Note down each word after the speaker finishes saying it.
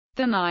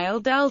The Nile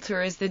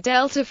Delta is the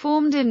delta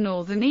formed in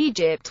northern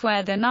Egypt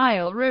where the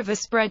Nile River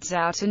spreads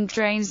out and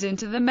drains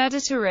into the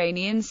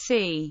Mediterranean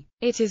Sea.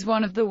 It is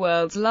one of the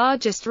world's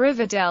largest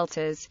river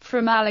deltas,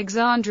 from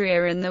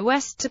Alexandria in the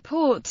west to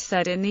Port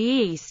Said in the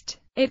east.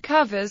 It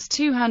covers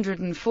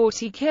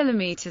 240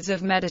 kilometers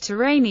of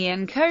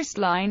Mediterranean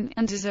coastline,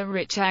 and is a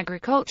rich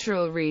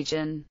agricultural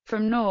region.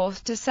 From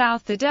north to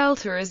south the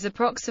delta is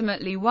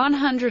approximately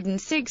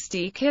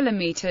 160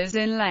 kilometers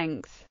in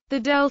length. The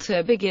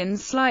delta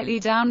begins slightly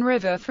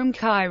downriver from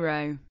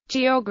Cairo.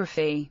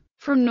 Geography.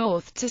 From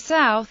north to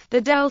south, the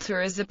delta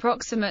is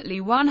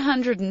approximately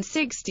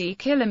 160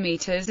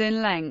 kilometers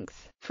in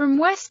length. From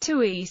west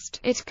to east,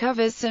 it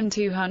covers some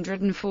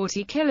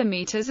 240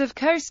 kilometers of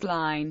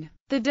coastline.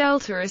 The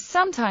delta is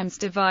sometimes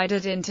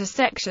divided into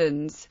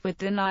sections, with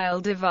the Nile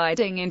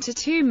dividing into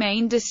two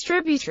main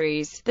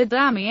distributaries, the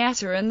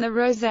Damietta and the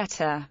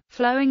Rosetta,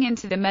 flowing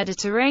into the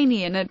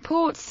Mediterranean at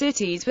port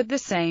cities with the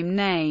same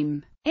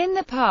name. In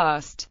the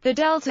past, the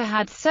delta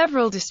had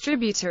several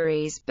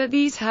distributaries, but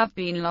these have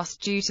been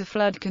lost due to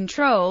flood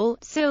control,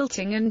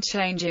 silting and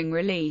changing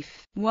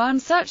relief. One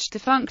such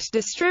defunct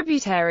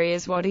distributary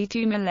is Wadi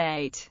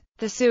Tumilat.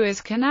 The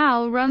Suez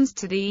Canal runs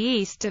to the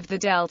east of the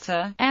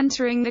delta,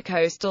 entering the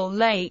coastal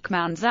Lake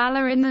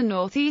Manzala in the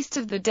northeast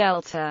of the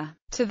delta.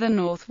 To the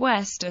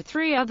northwest are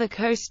three other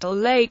coastal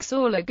lakes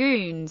or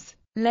lagoons: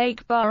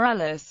 Lake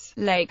Barulus,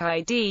 Lake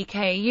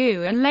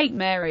Idku and Lake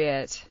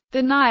Mariot.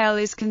 The Nile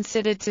is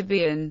considered to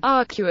be an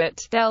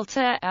arcuate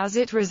delta, as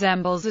it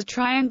resembles a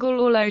triangle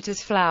or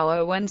lotus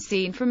flower when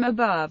seen from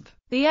above.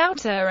 The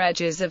outer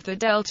edges of the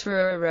delta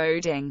are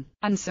eroding,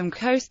 and some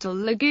coastal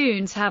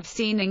lagoons have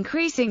seen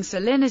increasing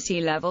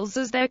salinity levels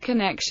as their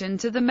connection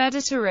to the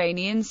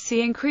Mediterranean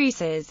Sea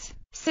increases.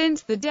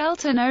 Since the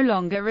delta no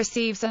longer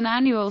receives an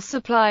annual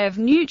supply of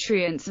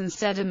nutrients and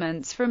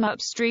sediments from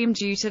upstream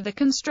due to the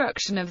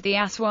construction of the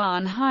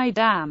Aswan High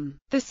Dam,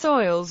 the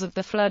soils of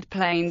the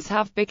floodplains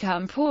have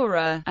become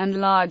poorer,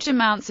 and large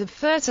amounts of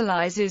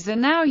fertilizers are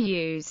now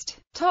used.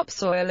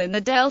 Topsoil in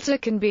the delta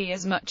can be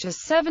as much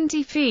as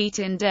 70 feet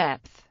in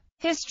depth.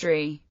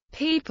 History.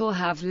 People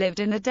have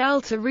lived in the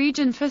delta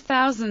region for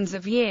thousands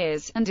of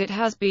years, and it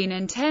has been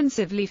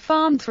intensively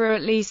farmed for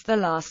at least the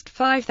last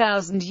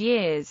 5,000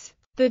 years.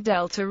 The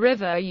Delta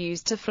River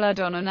used to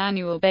flood on an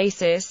annual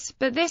basis,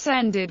 but this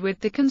ended with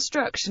the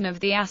construction of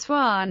the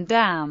Aswan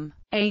Dam.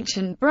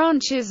 Ancient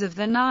branches of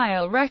the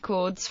Nile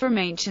records from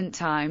ancient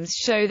times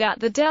show that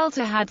the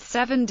delta had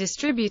 7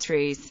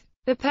 distributaries: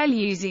 the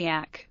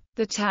Pelusiac,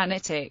 the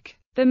Tanitic,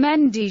 the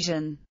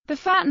Mendesian, the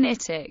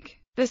Fatnitic,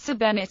 the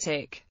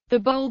Sabenitic, the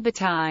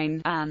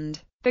Bulbatine, and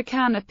the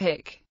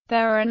Canopic.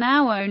 There are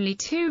now only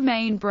 2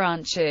 main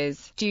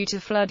branches, due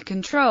to flood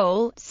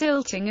control,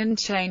 silting and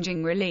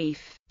changing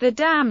relief: the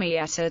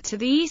Damietta to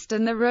the east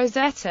and the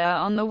Rosetta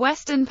on the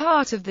western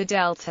part of the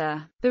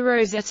delta. The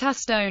Rosetta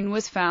Stone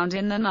was found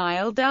in the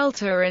Nile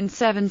Delta in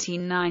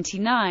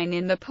 1799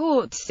 in the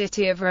port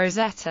city of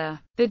Rosetta.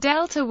 The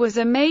delta was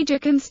a major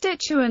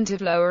constituent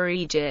of Lower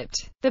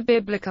Egypt. The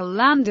biblical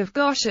land of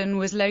Goshen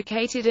was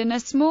located in a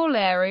small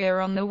area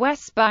on the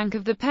west bank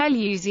of the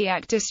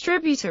Pelusiac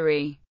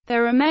distributary.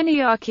 There are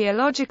many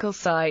archaeological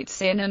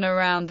sites in and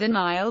around the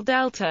Nile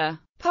Delta.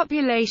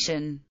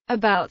 Population.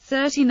 About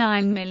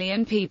 39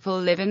 million people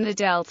live in the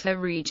Delta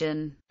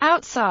region.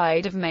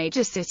 Outside of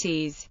major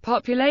cities,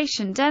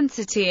 population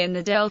density in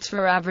the Delta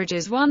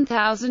averages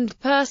 1,000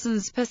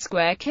 persons per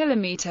square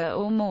kilometer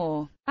or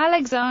more.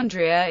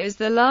 Alexandria is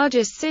the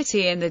largest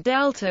city in the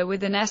Delta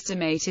with an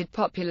estimated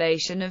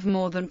population of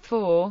more than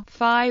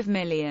 4.5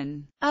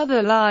 million.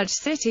 Other large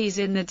cities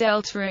in the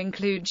Delta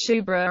include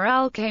Shubra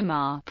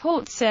al-Khaimah,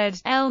 Port Said,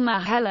 El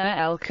Mahella,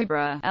 El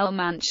Kubra, El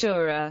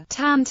Mansoura,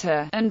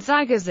 Tanta, and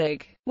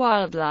Zagazig.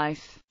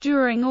 Wildlife.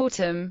 During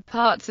autumn,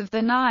 parts of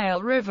the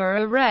Nile River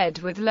are red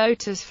with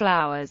lotus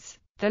flowers.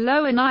 The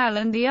Lower Nile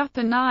and the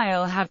Upper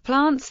Nile have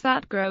plants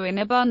that grow in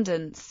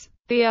abundance.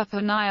 The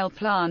Upper Nile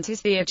plant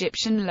is the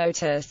Egyptian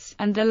lotus,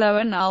 and the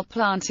Lower Nile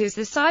plant is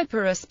the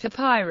Cyperus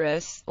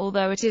papyrus,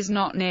 although it is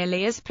not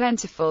nearly as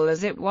plentiful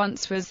as it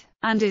once was,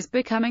 and is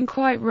becoming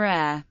quite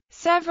rare.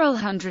 Several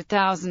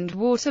 100,000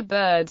 water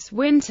birds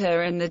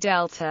winter in the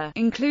delta,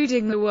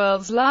 including the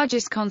world's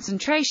largest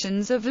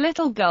concentrations of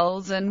little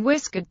gulls and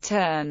whiskered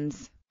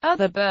terns.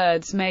 Other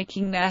birds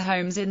making their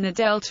homes in the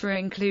delta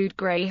include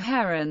grey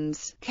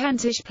herons,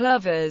 Kentish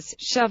plovers,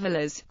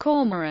 shovelers,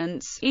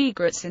 cormorants,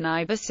 egrets and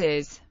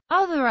ibises.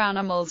 Other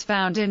animals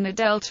found in the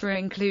delta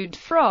include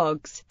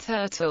frogs,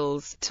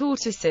 turtles,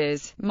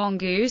 tortoises,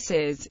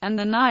 mongooses, and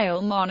the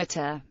Nile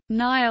monitor.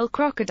 Nile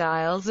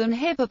crocodiles and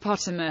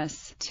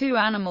hippopotamus, 2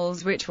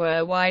 animals which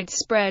were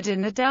widespread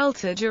in the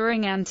delta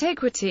during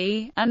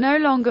antiquity, are no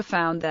longer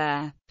found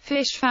there.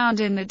 Fish found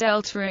in the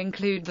delta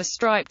include the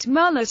striped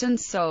mullet and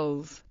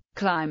soles.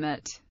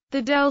 Climate.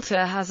 The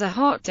delta has a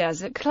hot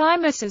desert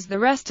climate as the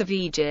rest of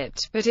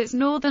Egypt, but its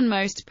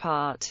northernmost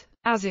part,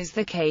 as is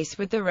the case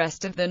with the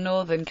rest of the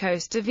northern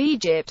coast of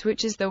Egypt,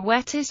 which is the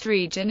wettest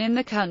region in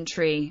the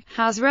country,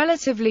 has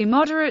relatively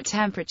moderate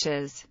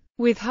temperatures.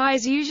 with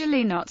highs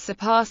usually not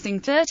surpassing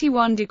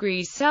 31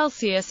 degrees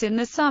Celsius in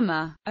the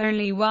summer.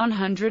 Only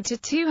 100 to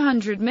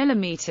 200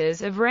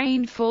 millimeters of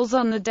rain falls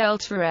on the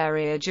Delta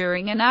area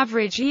during an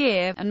average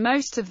year, and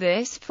most of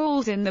this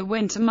falls in the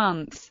winter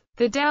months.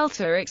 The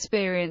Delta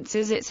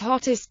experiences its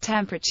hottest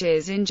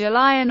temperatures in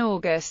July and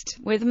August,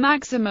 with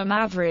maximum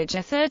average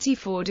of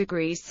 34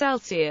 degrees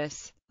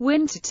Celsius.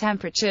 Winter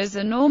temperatures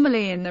are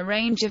normally in the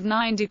range of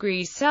 9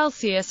 degrees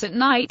Celsius at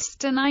nights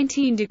to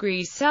 19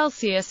 degrees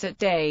Celsius at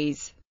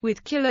days.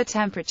 With cooler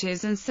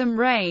temperatures and some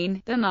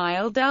rain, the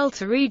Nile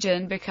Delta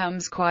region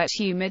becomes quite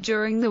humid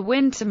during the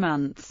winter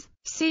months.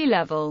 Sea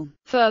level.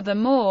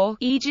 Furthermore,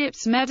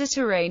 Egypt's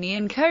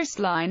Mediterranean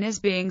coastline is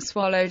being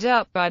swallowed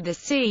up by the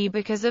sea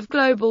because of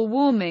global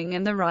warming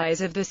and the rise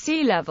of the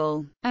sea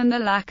level, and the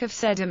lack of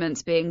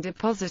sediments being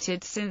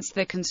deposited since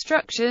the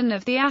construction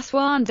of the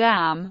Aswan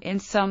Dam, in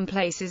some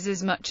places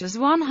as much as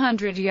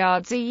 100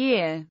 yards a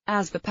year.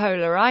 As the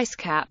polar ice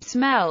caps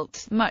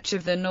melt, much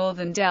of the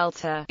northern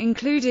delta,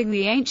 including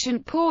the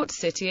ancient port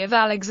city of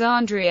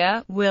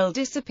Alexandria, will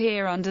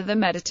disappear under the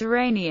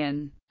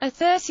Mediterranean. A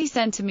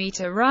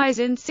 30-centimeter rise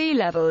in sea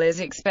level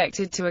is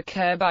expected to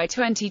occur by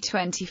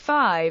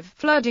 2025,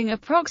 flooding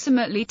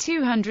approximately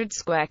 200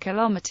 square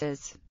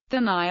kilometers.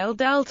 The Nile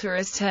Delta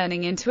is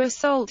turning into a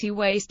salty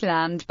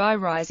wasteland by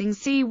rising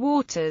sea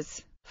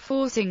waters,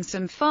 forcing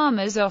some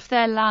farmers off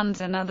their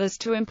lands and others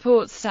to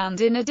import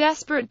sand in a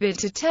desperate bid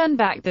to turn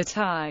back the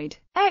tide.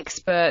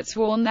 Experts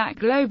warn that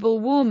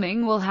global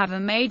warming will have a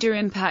major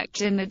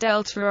impact in the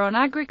delta on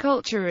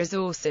agriculture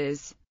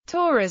resources,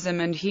 tourism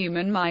and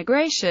human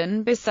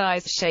migration,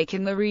 besides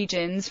shaking the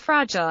region's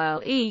fragile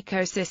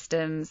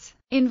ecosystems.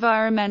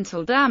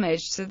 Environmental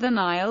damage to the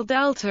Nile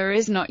Delta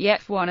is not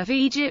yet one of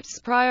Egypt's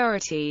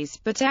priorities,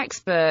 but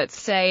experts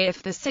say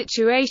if the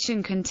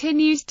situation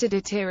continues to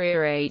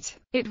deteriorate,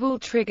 it will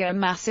trigger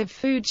massive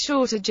food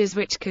shortages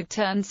which could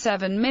turn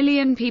 7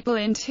 million people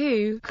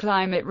into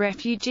climate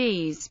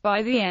refugees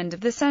by the end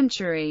of the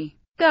century.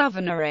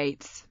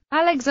 Governorates: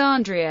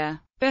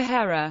 Alexandria,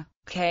 Beira,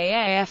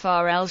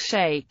 Kafr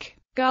el-Sheikh,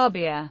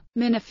 Garbia,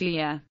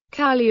 Minafia,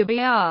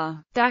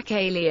 Kalyubia,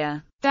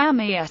 Dakalia,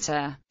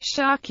 Damietta,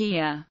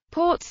 Sharqiya,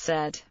 Port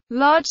Said.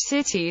 Large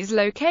cities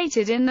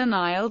located in the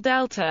Nile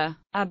Delta: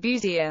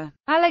 Abusia,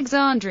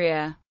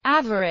 Alexandria,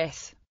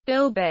 Avaris,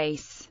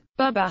 Bilbais,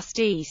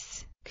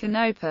 Bubastis,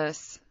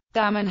 Canopus,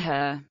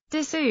 Damanhur,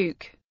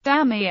 Dusuk,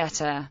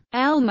 Damietta,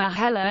 El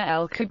Mahella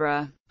El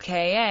Kubra,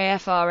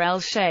 Kafr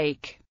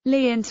el-Sheikh,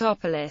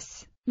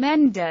 Leontopolis,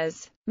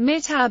 Mendez,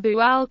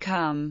 Mitabu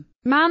al-Qum,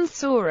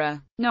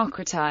 Mansoura,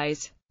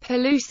 Nocrates,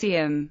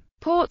 Pelusium,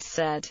 Port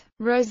Said,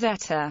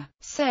 Rosetta,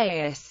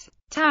 Sais,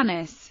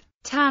 Tanis,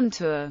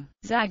 Tantur,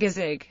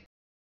 Zagazig,